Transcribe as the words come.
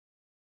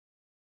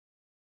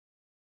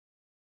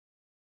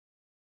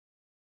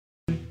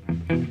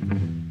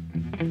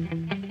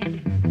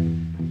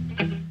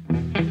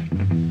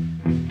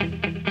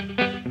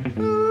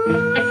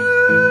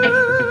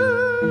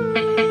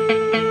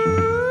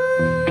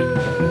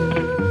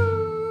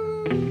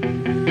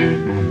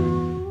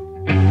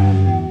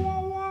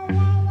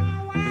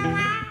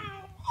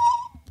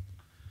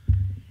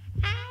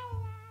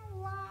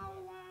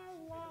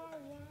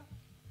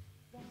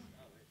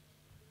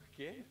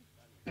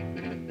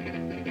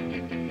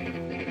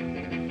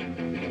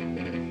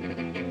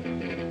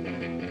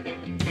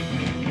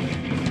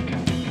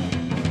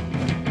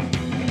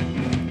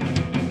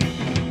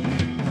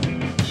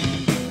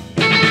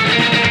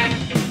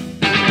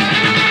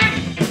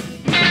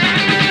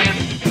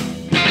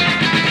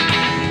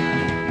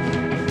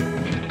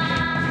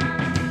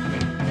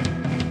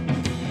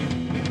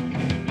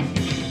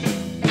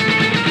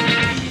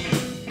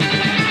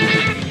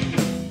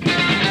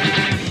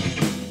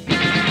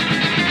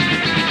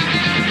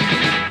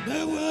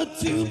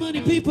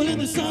many people in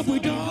the subway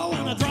door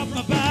when I dropped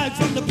my bag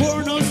from the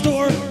porno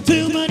store.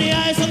 Too many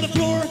eyes on the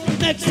floor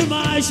next to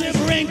my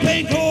shivering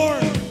pink whore.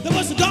 There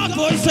was a dog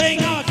voice saying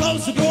how I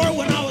closed the door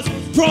when I was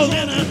thrown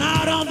in and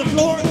out on the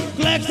floor,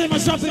 collecting my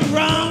shopping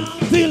round,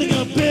 feeling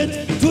a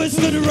bit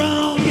twisted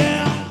around,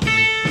 yeah.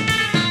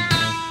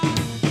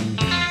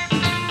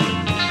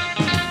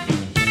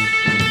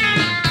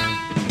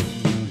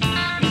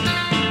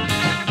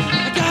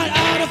 I got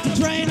out of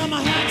the train on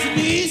my hands and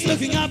knees,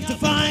 looking up to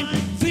find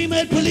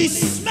female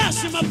police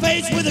smashing my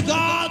face with a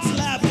god's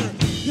laughter.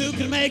 Who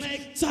can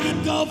make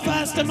time go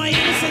fast and my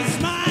innocent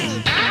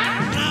smile?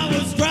 And I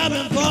was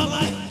grabbing for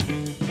my...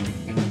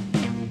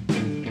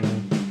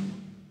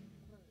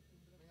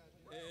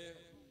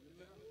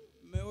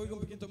 Me oigo un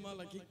poquito mal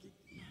aquí.